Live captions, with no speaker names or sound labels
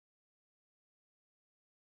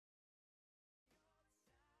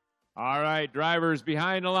All right, drivers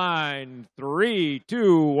behind the line. 3,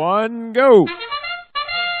 2, 1, go.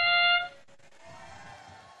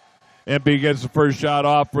 MP gets the first shot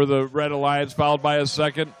off for the Red Alliance, followed by a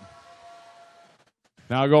second.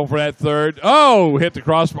 Now going for that third. Oh, hit the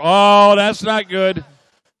crossbar. Oh, that's not good.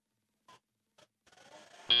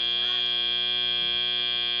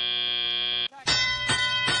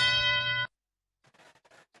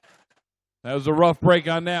 That was a rough break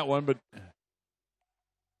on that one, but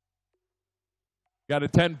got a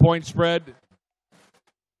 10-point spread.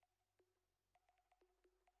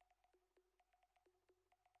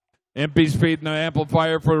 MP's feeding the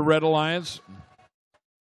amplifier for the Red Alliance.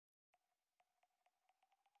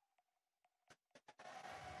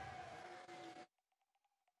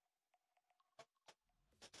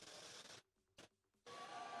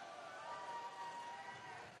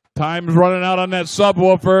 Time's running out on that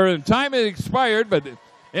subwoofer, and time had expired, but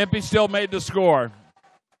MP still made the score.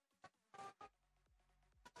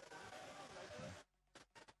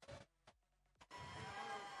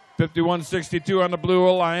 $51.62 on the Blue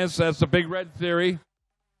Alliance. That's the Big Red Theory.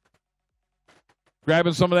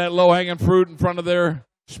 Grabbing some of that low-hanging fruit in front of their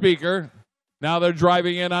speaker. Now they're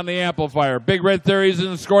driving in on the amplifier. Big Red Theory's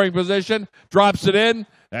in the scoring position. Drops it in.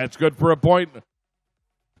 That's good for a point.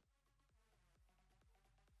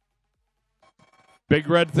 Big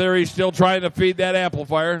Red Theory still trying to feed that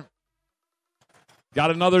amplifier.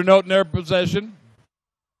 Got another note in their possession.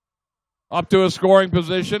 Up to a scoring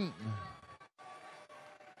position.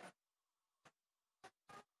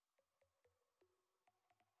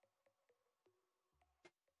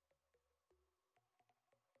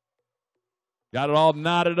 Got it all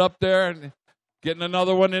knotted up there and getting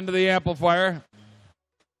another one into the amplifier.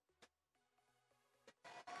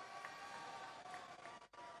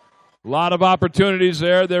 A lot of opportunities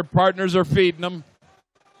there. Their partners are feeding them.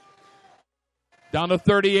 Down to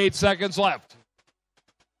 38 seconds left.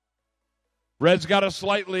 Red's got a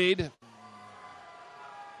slight lead.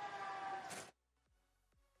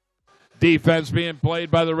 Defense being played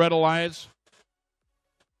by the Red Alliance.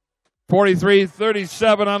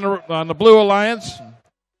 43-37 on the Blue Alliance.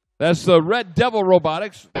 That's the Red Devil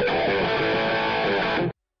Robotics.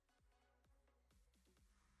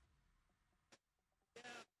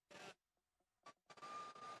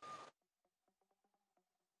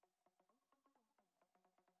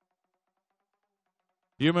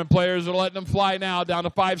 Human players are letting them fly now. Down to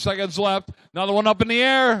 5 seconds left. Another one up in the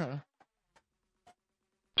air.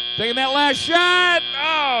 Taking that last shot.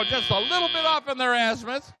 Oh, just a little bit off in their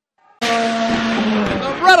azimuth. And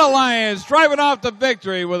the Red Alliance driving off the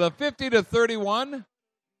victory with a 50-31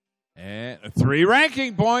 and 3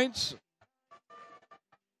 ranking points.